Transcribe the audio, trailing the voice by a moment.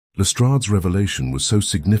Lestrade's revelation was so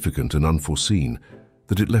significant and unforeseen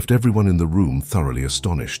that it left everyone in the room thoroughly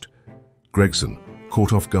astonished. Gregson,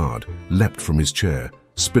 caught off guard, leapt from his chair,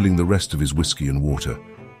 spilling the rest of his whiskey and water.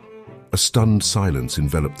 A stunned silence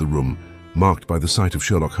enveloped the room, marked by the sight of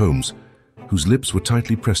Sherlock Holmes, whose lips were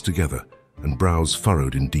tightly pressed together and brows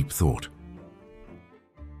furrowed in deep thought.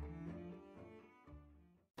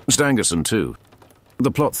 Stangerson, too.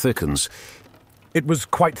 The plot thickens. It was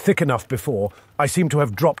quite thick enough before. I seem to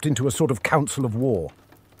have dropped into a sort of council of war.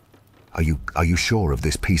 Are you sure of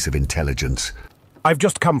this piece of intelligence? I've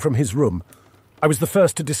just come from his room. I was the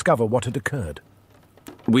first to discover what had occurred.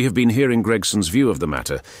 We have been hearing Gregson's view of the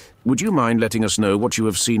matter. Would you mind letting us know what you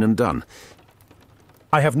have seen and done?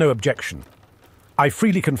 I have no objection. I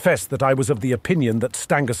freely confess that I was of the opinion that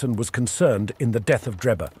Stangerson was concerned in the death of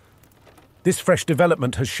Drebber. This fresh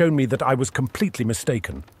development has shown me that I was completely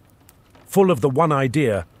mistaken. Full of the one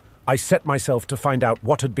idea, I set myself to find out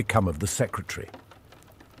what had become of the secretary.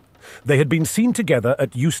 They had been seen together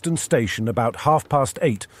at Euston Station about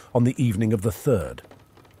 8:30 on the evening of the 3rd.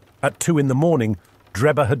 At 2 in the morning,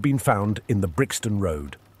 Drebber had been found in the Brixton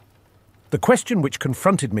Road. The question which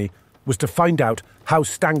confronted me was to find out how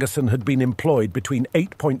Stangerson had been employed between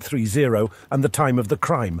 8.30 and the time of the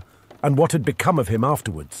crime, and what had become of him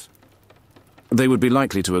afterwards. They would be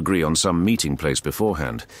likely to agree on some meeting place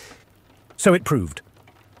beforehand. So it proved.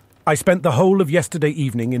 I spent the whole of yesterday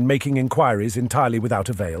evening in making inquiries entirely without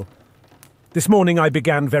avail. This morning I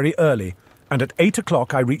began very early, and at 8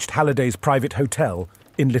 o'clock I reached Halliday's private hotel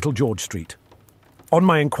in Little George Street. On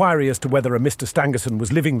my inquiry as to whether a Mr. Stangerson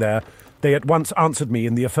was living there, they at once answered me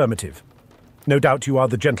in the affirmative. "No doubt you are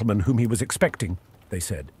the gentleman whom he was expecting," they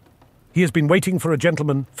said. "He has been waiting for a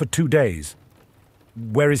gentleman for 2 days."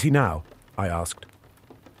 "Where is he now?" I asked.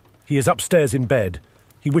 "He is upstairs in bed.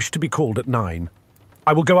 He wished to be called at 9.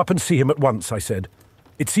 "I will go up and see him at once," I said.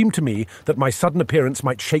 It seemed to me that my sudden appearance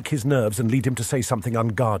might shake his nerves and lead him to say something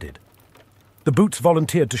unguarded. The Boots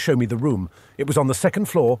volunteered to show me the room. It was on the 2nd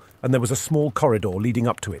floor, and there was a small corridor leading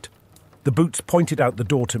up to it. The Boots pointed out the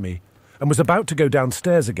door to me, and was about to go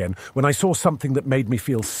downstairs again when I saw something that made me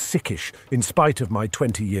feel sickish in spite of my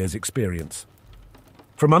 20 years' experience.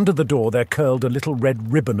 From under the door there curled a little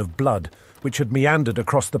red ribbon of blood, which had meandered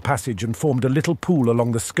across the passage and formed a little pool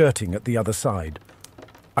along the skirting at the other side.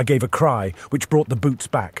 I gave a cry, which brought the Boots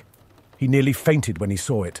back. He nearly fainted when he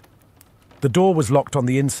saw it. The door was locked on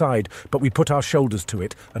the inside, but we put our shoulders to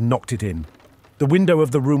it and knocked it in. The window of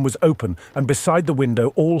the room was open, and beside the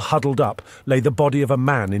window, all huddled up, lay the body of a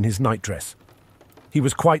man in his nightdress. He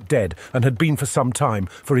was quite dead, and had been for some time,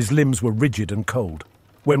 for his limbs were rigid and cold.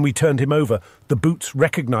 When we turned him over, the Boots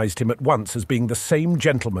recognized him at once as being the same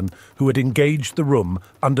gentleman who had engaged the room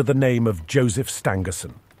under the name of Joseph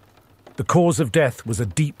Stangerson. The cause of death was a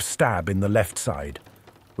deep stab in the left side,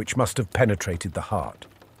 which must have penetrated the heart.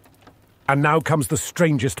 And now comes the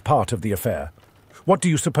strangest part of the affair. What do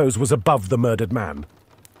you suppose was above the murdered man?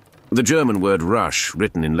 The German word rush,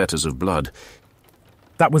 written in letters of blood.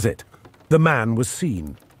 That was it. The man was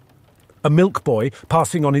seen. A milk boy,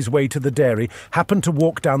 passing on his way to the dairy, happened to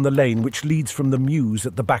walk down the lane which leads from the mews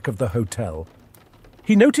at the back of the hotel.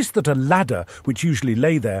 He noticed that a ladder, which usually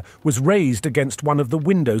lay there, was raised against one of the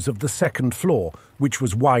windows of the 2nd floor, which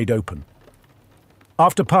was wide open.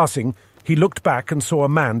 After passing, he looked back and saw a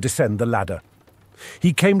man descend the ladder.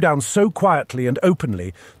 He came down so quietly and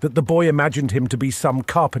openly that the boy imagined him to be some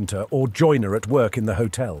carpenter or joiner at work in the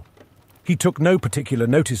hotel. He took no particular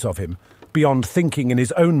notice of him, beyond thinking in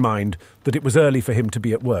his own mind that it was early for him to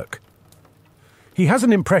be at work. He has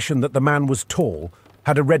an impression that the man was tall,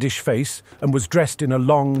 had a reddish face, and was dressed in a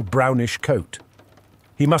long brownish coat.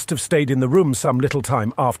 He must have stayed in the room some little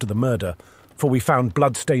time after the murder, for we found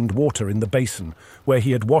blood-stained water in the basin, where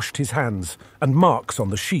he had washed his hands, and marks on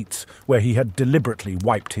the sheets, where he had deliberately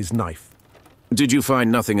wiped his knife. Did you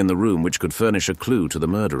find nothing in the room which could furnish a clue to the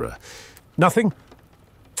murderer? Nothing.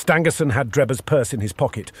 Stangerson had Drebber's purse in his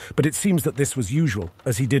pocket, but it seems that this was usual,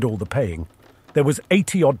 as he did all the paying. There was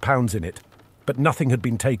 80-odd pounds in it, but nothing had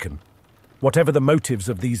been taken. Whatever the motives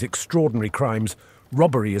of these extraordinary crimes,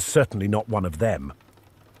 robbery is certainly not one of them.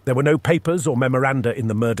 There were no papers or memoranda in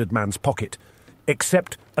the murdered man's pocket,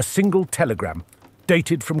 except a single telegram,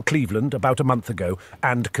 dated from Cleveland about a month ago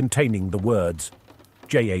and containing the words,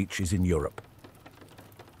 "JH is in Europe."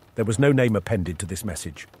 There was no name appended to this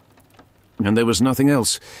message. And there was nothing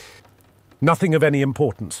else? Nothing of any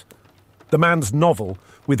importance. The man's novel,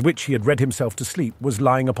 with which he had read himself to sleep, was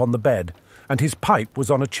lying upon the bed, and his pipe was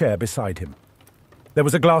on a chair beside him. There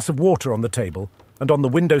was a glass of water on the table, and on the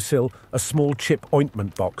windowsill a small chip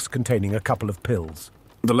ointment box containing a couple of pills.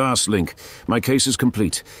 The last link. My case is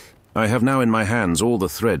complete. I have now in my hands all the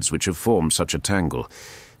threads which have formed such a tangle.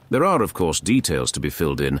 There are, of course, details to be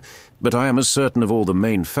filled in, but I am as certain of all the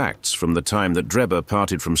main facts from the time that Drebber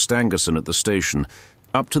parted from Stangerson at the station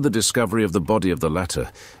up to the discovery of the body of the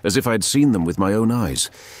latter, as if I'd seen them with my own eyes.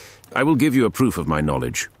 I will give you a proof of my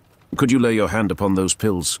knowledge. Could you lay your hand upon those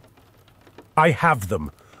pills? I have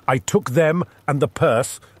them. I took them and the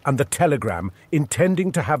purse and the telegram,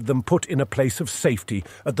 intending to have them put in a place of safety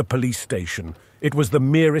at the police station. It was the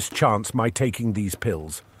merest chance my taking these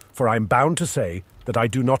pills, for I'm bound to say that I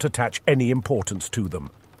do not attach any importance to them.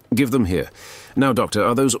 Give them here. Now, Doctor,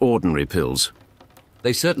 are those ordinary pills?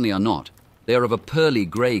 They certainly are not. They are of a pearly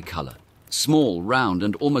grey colour, small, round,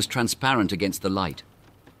 and almost transparent against the light.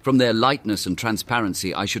 From their lightness and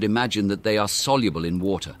transparency, I should imagine that they are soluble in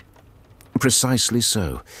water. Precisely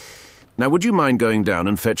so. Now, would you mind going down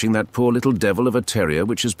and fetching that poor little devil of a terrier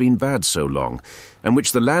which has been bad so long, and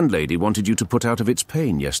which the landlady wanted you to put out of its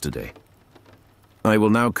pain yesterday? I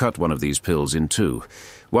will now cut one of these pills in two.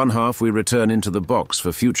 One half we return into the box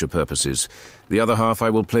for future purposes. The other half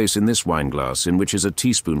I will place in this wineglass, in which is a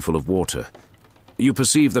teaspoonful of water. You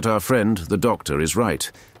perceive that our friend, the doctor, is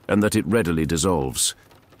right, and that it readily dissolves.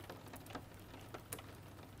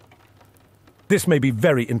 This may be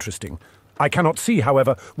very interesting. I cannot see,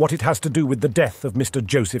 however, what it has to do with the death of Mr.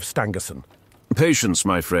 Joseph Stangerson. Patience,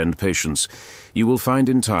 my friend, patience. You will find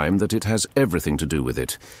in time that it has everything to do with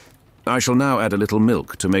it. I shall now add a little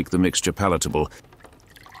milk to make the mixture palatable.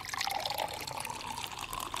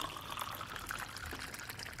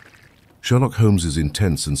 Sherlock Holmes's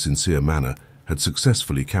intense and sincere manner had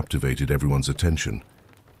successfully captivated everyone's attention.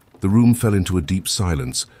 The room fell into a deep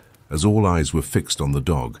silence as all eyes were fixed on the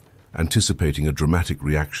dog, anticipating a dramatic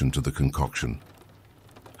reaction to the concoction.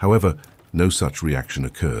 However, no such reaction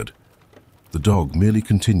occurred. The dog merely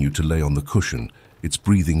continued to lay on the cushion, its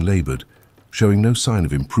breathing laboured, showing no sign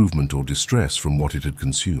of improvement or distress from what it had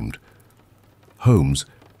consumed. Holmes,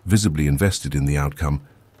 visibly invested in the outcome,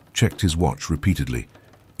 checked his watch repeatedly,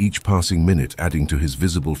 each passing minute adding to his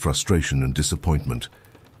visible frustration and disappointment.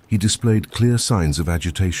 He displayed clear signs of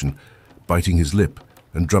agitation, biting his lip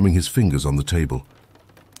and drumming his fingers on the table.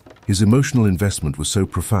 His emotional investment was so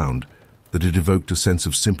profound that it evoked a sense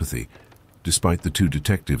of sympathy, despite the two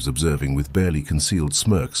detectives observing with barely concealed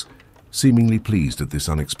smirks, seemingly pleased at this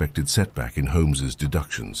unexpected setback in Holmes's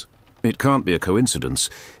deductions. It can't be a coincidence.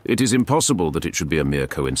 It is impossible that it should be a mere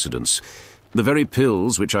coincidence. The very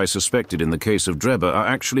pills which I suspected in the case of Drebber are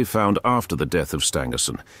actually found after the death of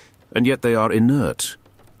Stangerson, and yet they are inert.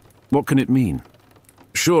 What can it mean?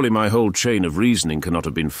 Surely my whole chain of reasoning cannot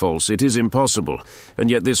have been false. It is impossible,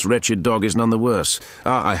 and yet this wretched dog is none the worse.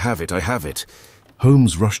 Ah, I have it.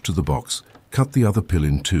 Holmes rushed to the box, cut the other pill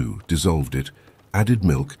in two, dissolved it, added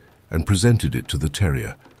milk, and presented it to the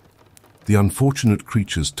terrier. The unfortunate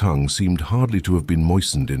creature's tongue seemed hardly to have been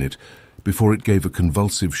moistened in it before it gave a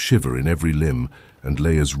convulsive shiver in every limb and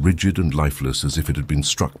lay as rigid and lifeless as if it had been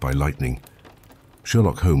struck by lightning.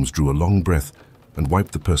 Sherlock Holmes drew a long breath and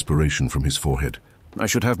wiped the perspiration from his forehead. I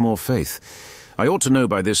should have more faith. I ought to know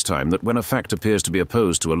by this time that when a fact appears to be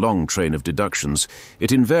opposed to a long train of deductions,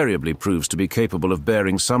 it invariably proves to be capable of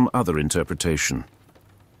bearing some other interpretation.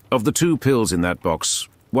 Of the two pills in that box,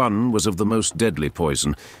 one was of the most deadly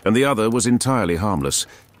poison, and the other was entirely harmless.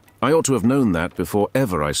 I ought to have known that before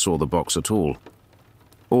ever I saw the box at all.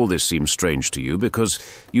 All this seems strange to you because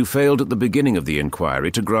you failed at the beginning of the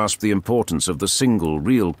inquiry to grasp the importance of the single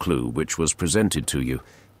real clue which was presented to you.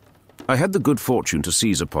 I had the good fortune to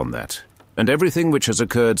seize upon that, and everything which has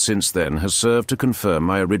occurred since then has served to confirm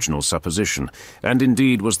my original supposition, and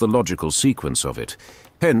indeed was the logical sequence of it.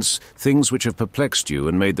 Hence, things which have perplexed you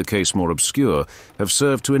and made the case more obscure have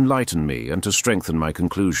served to enlighten me and to strengthen my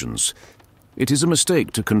conclusions. It is a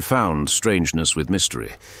mistake to confound strangeness with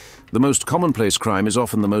mystery. The most commonplace crime is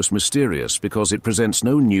often the most mysterious because it presents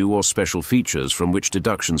no new or special features from which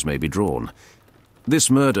deductions may be drawn.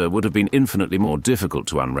 This murder would have been infinitely more difficult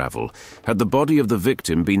to unravel had the body of the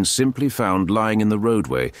victim been simply found lying in the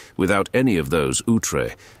roadway without any of those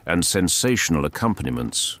outre and sensational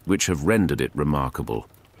accompaniments which have rendered it remarkable.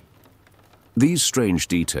 These strange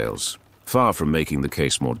details, far from making the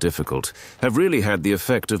case more difficult, have really had the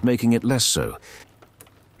effect of making it less so.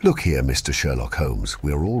 Look here, Mr. Sherlock Holmes,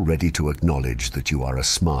 we're all ready to acknowledge that you are a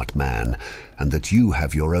smart man and that you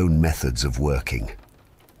have your own methods of working.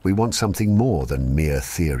 We want something more than mere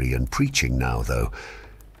theory and preaching now, though.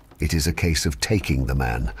 It is a case of taking the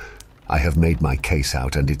man. I have made my case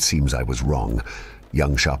out, and it seems I was wrong.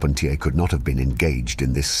 Young Charpentier could not have been engaged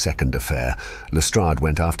in this second affair. Lestrade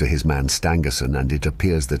went after his man Stangerson, and it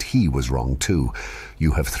appears that he was wrong too.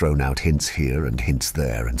 You have thrown out hints here and hints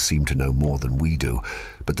there and seem to know more than we do.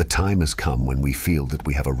 But the time has come when we feel that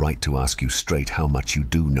we have a right to ask you straight how much you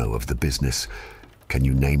do know of the business. Can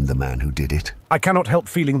you name the man who did it? I cannot help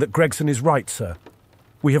feeling that Gregson is right, sir.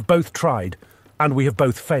 We have both tried, and we have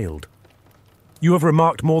both failed. You have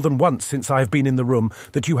remarked more than once since I have been in the room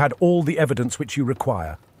that you had all the evidence which you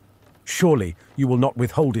require. Surely you will not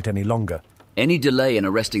withhold it any longer. Any delay in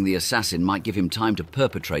arresting the assassin might give him time to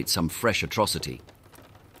perpetrate some fresh atrocity.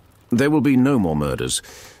 There will be no more murders.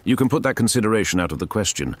 You can put that consideration out of the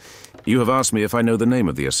question. You have asked me if I know the name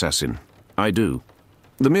of the assassin. I do.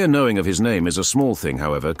 The mere knowing of his name is a small thing,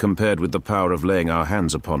 however, compared with the power of laying our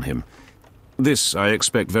hands upon him. This I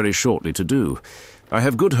expect very shortly to do. I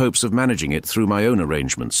have good hopes of managing it through my own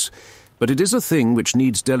arrangements. But it is a thing which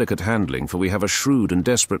needs delicate handling, for we have a shrewd and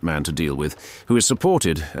desperate man to deal with, who is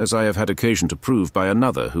supported, as I have had occasion to prove, by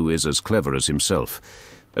another who is as clever as himself.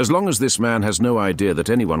 As long as this man has no idea that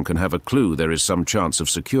anyone can have a clue, there is some chance of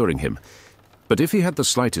securing him. But if he had the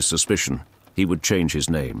slightest suspicion, he would change his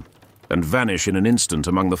name, and vanish in an instant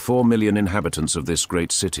among the 4 million inhabitants of this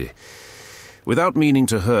great city. Without meaning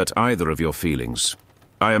to hurt either of your feelings,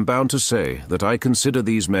 I am bound to say that I consider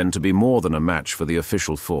these men to be more than a match for the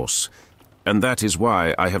official force, and that is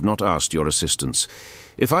why I have not asked your assistance.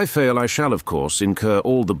 If I fail, I shall, of course, incur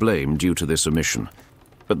all the blame due to this omission,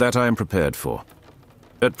 but that I am prepared for.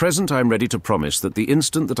 At present, I am ready to promise that the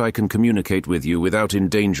instant that I can communicate with you without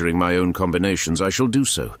endangering my own combinations, I shall do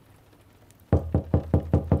so.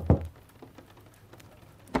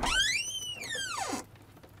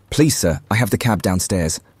 Please, sir, I have the cab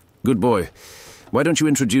downstairs. Good boy. Why don't you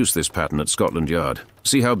introduce this pattern at Scotland Yard?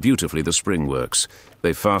 See how beautifully the spring works.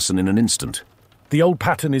 They fasten in an instant. The old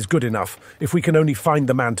pattern is good enough, if we can only find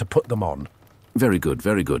the man to put them on. Very good,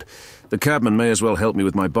 very good. The cabman may as well help me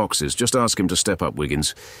with my boxes. Just ask him to step up,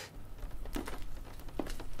 Wiggins.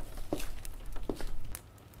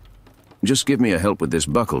 Just give me a help with this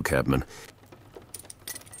buckle, cabman.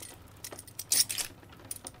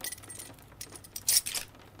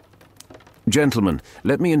 Gentlemen,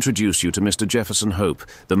 let me introduce you to Mr. Jefferson Hope,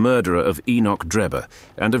 the murderer of Enoch Drebber,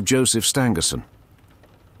 and of Joseph Stangerson.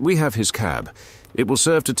 We have his cab. It will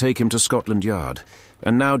serve to take him to Scotland Yard.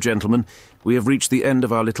 And now, gentlemen, we have reached the end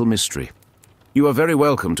of our little mystery. You are very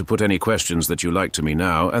welcome to put any questions that you like to me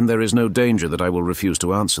now, and there is no danger that I will refuse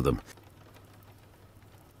to answer them.